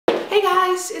Hey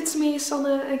guys, it's me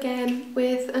Sanne again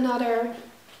with another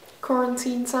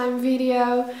quarantine time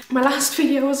video. My last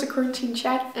video was a quarantine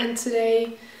chat and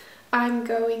today I'm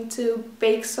going to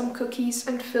bake some cookies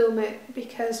and film it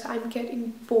because I'm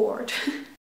getting bored.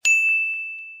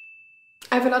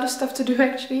 I have a lot of stuff to do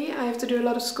actually. I have to do a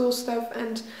lot of school stuff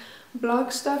and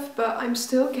blog stuff, but I'm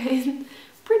still getting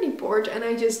pretty bored and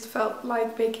I just felt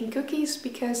like baking cookies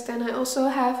because then I also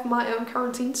have my own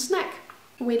quarantine snack.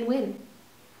 Win-win.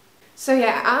 So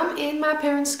yeah, I'm in my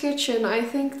parents' kitchen. I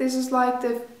think this is like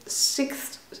the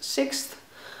sixth,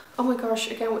 oh my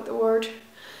gosh, again with the word.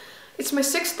 It's my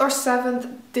 6th or 7th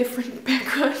different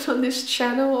background on this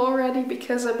channel already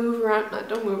because I move around. I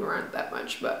don't move around that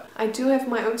much, but I do have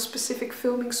my own specific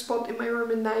filming spot in my room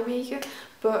in Nijmegen.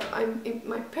 But I'm in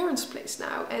my parents' place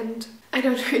now and I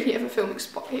don't really have a filming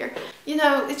spot here. You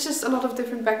know, it's just a lot of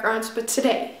different backgrounds, but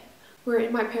today we're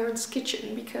in my parents'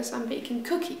 kitchen because I'm baking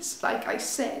cookies, like I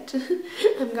said.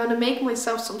 I'm gonna make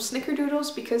myself some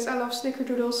snickerdoodles because I love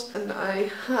snickerdoodles and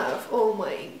I have all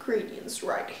my ingredients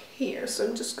right here. So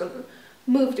I'm just gonna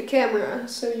move the camera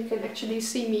so you can actually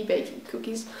see me baking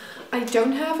cookies. I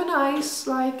don't have an ice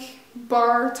like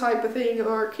bar type of thing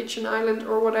or kitchen island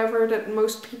or whatever that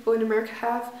most people in America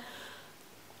have.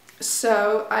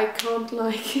 So I can't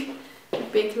like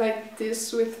bake like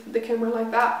this with the camera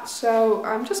like that, so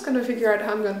I'm just gonna figure out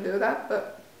how I'm gonna do that,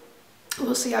 but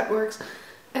we'll see how it works.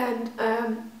 And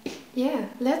yeah,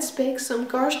 let's bake some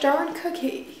gosh darn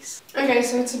cookies. Okay,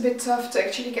 so it's a bit tough to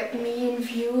actually get me in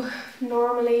view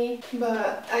normally,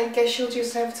 but I guess you'll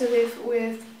just have to live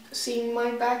with seeing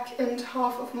my back and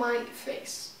half of my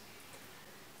face.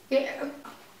 Yeah.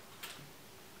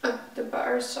 The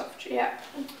butter is soft, yeah,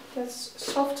 that's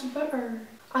soft butter.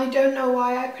 I don't know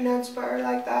why I pronounce butter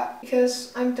like that,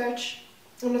 because I'm Dutch.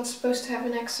 I'm not supposed to have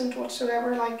an accent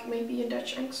whatsoever, like maybe a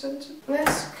Dutch accent.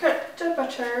 Let's cut the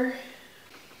butter.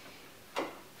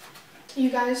 You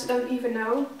guys don't even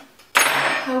know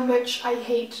how much I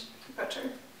hate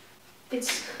butter. It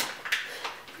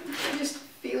just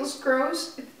feels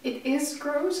gross. It is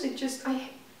gross. I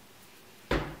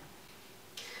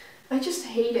just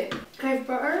hate it. I have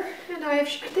butter and I have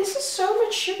sugar. This is so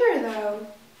much sugar though.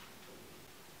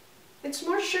 It's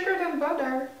more sugar than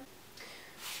butter.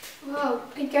 Well,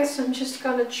 I guess I'm just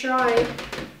gonna try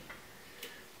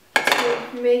to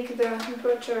make the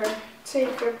butter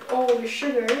take up all the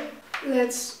sugar.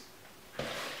 Let's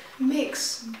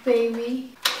mix,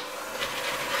 baby.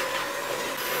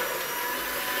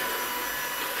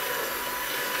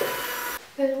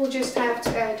 Then we'll just have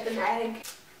to add an egg.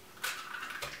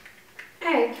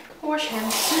 Wash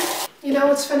hands. You know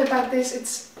what's fun about this?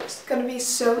 It's gonna be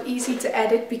so easy to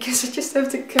edit because I just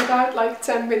have to cut out like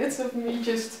 10 minutes of me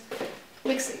just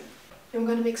mixing. I'm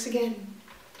gonna mix again.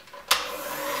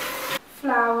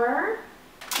 Flour,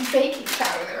 baking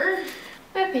powder,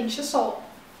 a pinch of salt.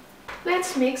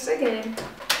 Let's mix again.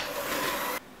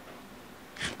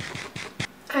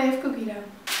 I have cookie dough.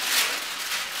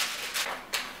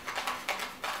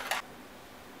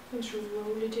 Let's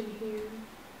roll it in here.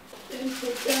 And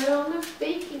put that on the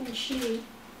baking sheet.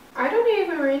 I don't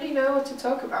even really know what to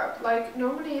talk about. Like,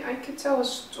 normally I could tell a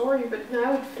story, but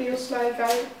now it feels like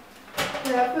I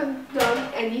haven't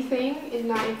done anything in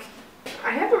like...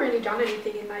 I haven't really done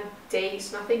anything in like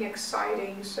days, nothing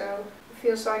exciting, so it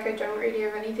feels like I don't really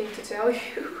have anything to tell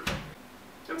you.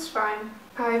 That's fine.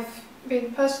 I've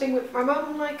been posting with my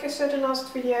mom, like I said in the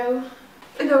last video.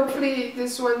 And hopefully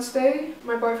this Wednesday,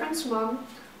 my boyfriend's mom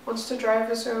wants to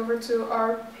drive us over to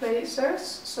our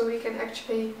places so we can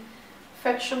actually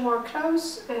fetch some more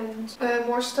clothes and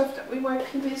more stuff that we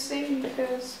might be missing,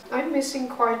 because I'm missing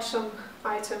quite some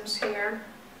items here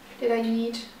that I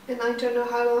need and I don't know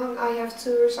how long I have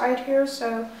to reside here,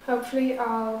 so hopefully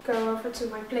I'll go over to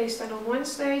my place then on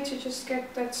Wednesday to just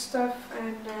get that stuff,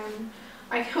 and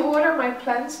I can water my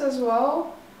plants as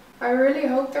well. I really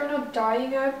hope they're not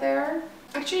dying out there.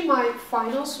 Actually, my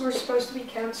finals were supposed to be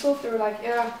cancelled. They were like,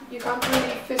 yeah, you can't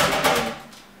really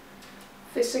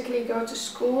physically go to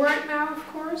school right now, of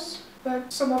course.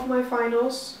 But some of my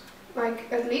finals, like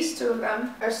at least 2 of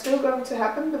them, are still going to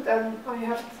happen. But then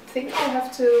I think I'll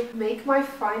have to make my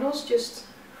finals just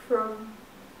from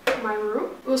my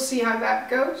room. We'll see how that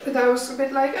goes. But I was a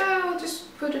bit like, oh, I'll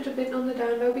just put it a bit on the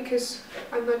down low because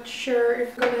I'm not sure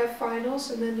if I'm gonna have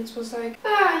finals. And then it was like,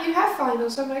 you have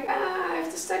finals. I'm like, I have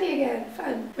to study again.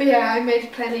 Fun. But yeah, I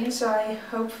made planning, so I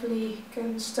hopefully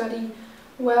can study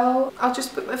well. I'll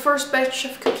just put my first batch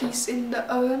of cookies in the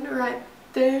oven right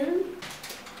there.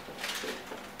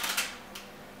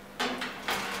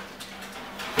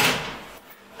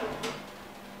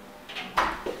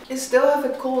 I still have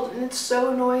a cold and it's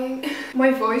so annoying.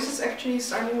 My voice is actually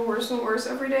sounding worse and worse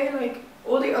every day. Like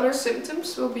all the other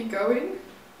symptoms will be going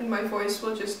and my voice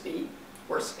will just be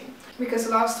worsening. Because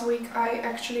last week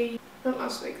not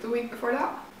last week, the week before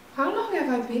that. How long have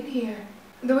I been here?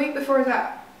 The week before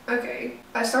that. Okay,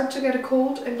 I started to get a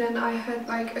cold and then I had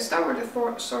I started with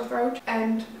a sore throat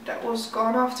and that was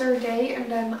gone after a day,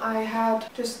 and then I had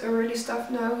just a really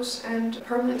stuffed nose and a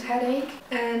permanent headache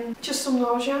and just some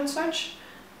nausea and such.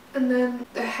 And then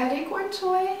the headache went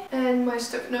away and my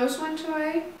stuffed nose went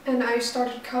away and I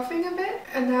started coughing a bit,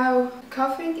 and now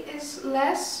coughing is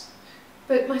less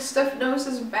but my stuffed nose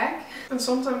is back, and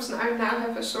sometimes now I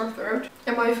have a sore throat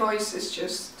and my voice is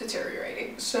just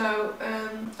deteriorating. So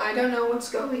I don't know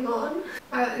what's going on.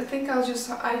 I think I just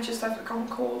have a common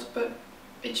cold, but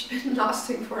it's been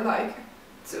lasting for like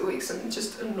 2 weeks and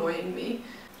just annoying me.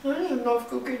 I love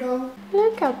cookie dough.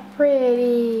 Look how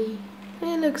pretty.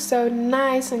 They look so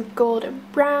nice and golden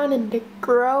brown, and they're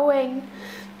growing,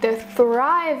 they're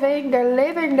thriving, they're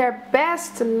living their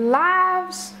best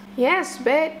lives. Yes,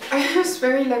 babe. I was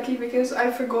very lucky because I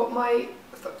forgot my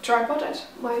tripod at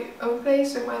my own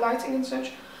place and my lighting and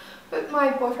such. But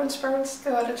my boyfriend's parents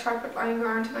still had a tripod lying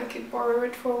around and I could borrow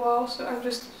it for a while. So I'm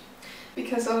just...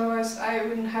 because otherwise I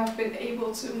wouldn't have been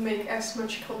able to make as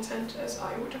much content as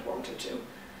I would have wanted to.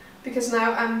 Because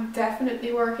now I'm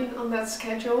definitely working on that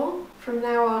schedule. From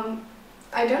now on,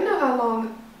 I don't know how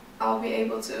long I'll be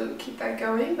able to keep that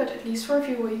going, but at least for a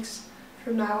few weeks.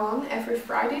 From now on, every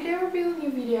Friday there will be a new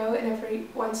video and every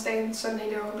Wednesday and Sunday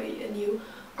there will be a new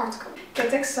article.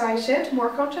 Get excited, more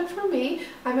content from me.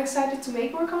 I'm excited to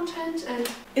make more content and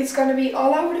it's gonna be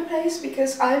all over the place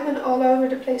because I'm an all over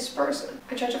the place person.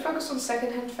 I try to focus on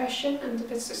secondhand fashion and a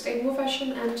bit sustainable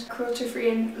fashion and cruelty-free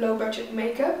and low budget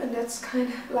makeup, and that's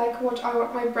kind of like what I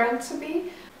want my brand to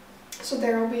be. So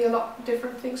there will be a lot of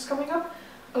different things coming up.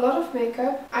 A lot of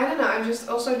makeup. I don't know, I just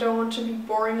also don't want to be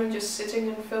boring and just sitting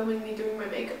and filming me doing my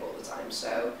makeup all the time.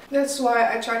 So that's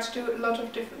why I try to do a lot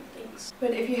of different things.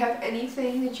 But if you have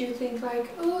anything that you think like,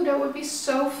 oh, that would be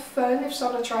so fun if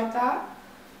Sanne tried that,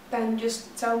 then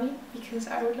just tell me because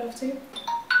I would love to.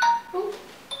 Oh,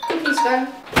 cookie's done.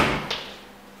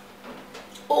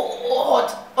 Oh,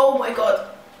 hot. Oh my god.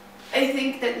 I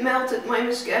think that melted my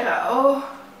mascara.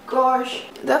 Oh gosh.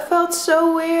 That felt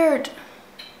so weird.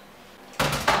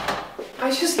 I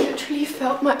just literally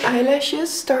felt my eyelashes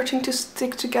starting to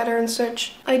stick together and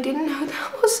such. I didn't know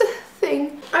that was a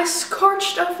thing. I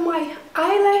scorched off my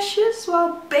eyelashes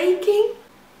while baking.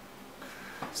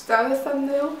 Is that a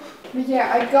thumbnail? But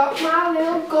yeah, I got my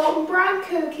little golden brown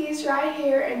cookies right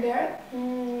here and they're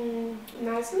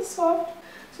nice and soft.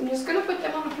 So I'm just gonna put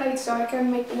them on a plate so I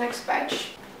can make the next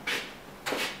batch.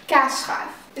 Kaasschaaf.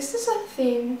 Is this a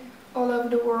thing all over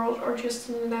the world or just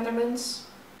in the Netherlands?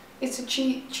 It's a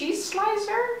cheese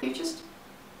slicer. You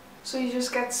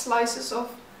just get slices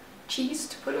of cheese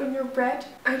to put on your bread.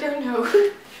 I don't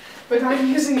know, but I'm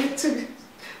using it to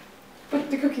put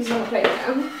the cookies on a plate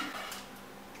now.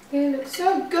 They look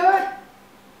so good.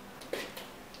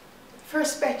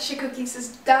 First batch of cookies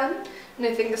is done, and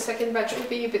I think the second batch will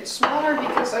be a bit smaller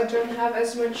because I don't have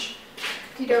as much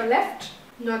cookie dough left.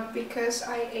 Not because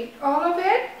I ate all of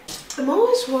it. I'm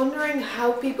always wondering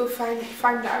how people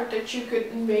find out that you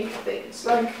could make things.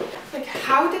 Like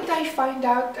how did they find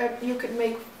out that you could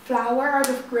make flour out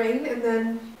of grain and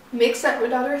then mix that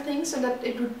with other things and that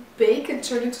it would bake and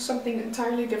turn into something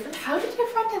entirely different? How did they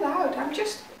find that out? I'm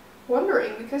just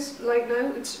wondering because like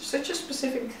now it's such a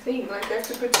specific thing. Like they have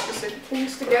to put specific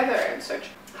things together and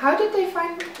such. How did they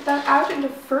find that out in the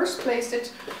first place,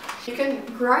 that you can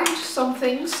grind some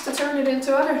things to turn it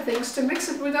into other things, to mix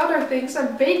it with other things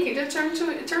and bake it and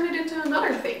turn it into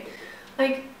another thing?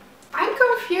 Like, I'm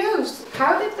confused.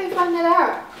 How did they find that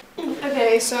out?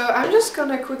 Okay, so I'm just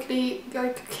gonna quickly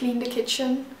clean the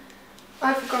kitchen.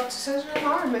 I forgot to set an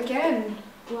alarm again.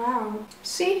 Wow.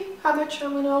 See how much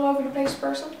I'm an all over the place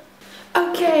person?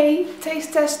 Okay,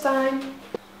 taste test time.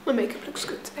 My makeup looks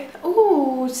good today.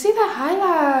 Ooh, see that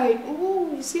highlight?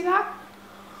 Ooh, you see that?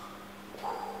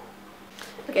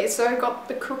 Okay, so I got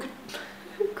the crooked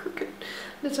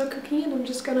little cookie and I'm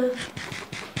just gonna...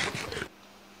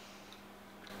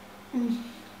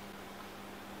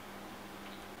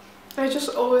 I just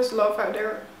always love how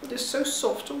they're just so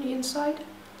soft on the inside.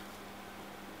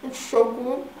 It's so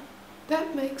good.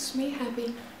 That makes me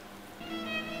happy.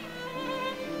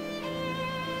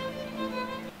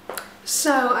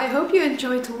 So, I hope you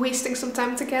enjoyed wasting some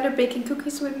time together baking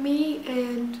cookies with me,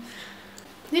 and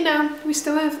you know, we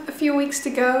still have a few weeks to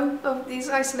go of this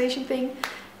isolation thing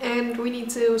and we need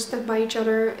to stand by each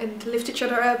other and lift each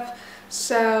other up.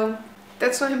 So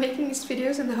that's why I'm making these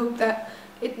videos, in the hope that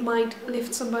it might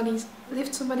lift somebody's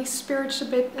spirits a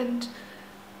bit and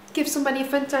give somebody a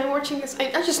fun time watching this.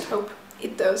 I just hope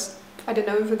it does. I don't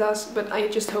know if it does, but I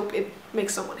just hope it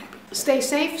makes someone happy. Stay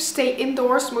safe, stay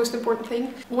indoors, most important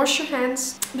thing. Wash your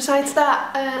hands. Besides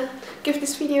that, give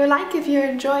this video a like if you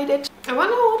enjoyed it. I want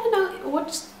to know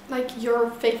what's like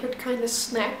your favorite kind of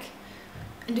snack.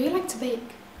 And do you like to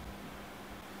bake?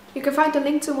 You can find the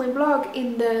link to my blog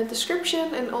in the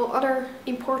description and all other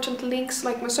important links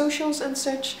like my socials and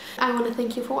such. I want to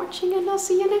thank you for watching and I'll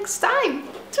see you next time.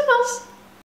 Toedels!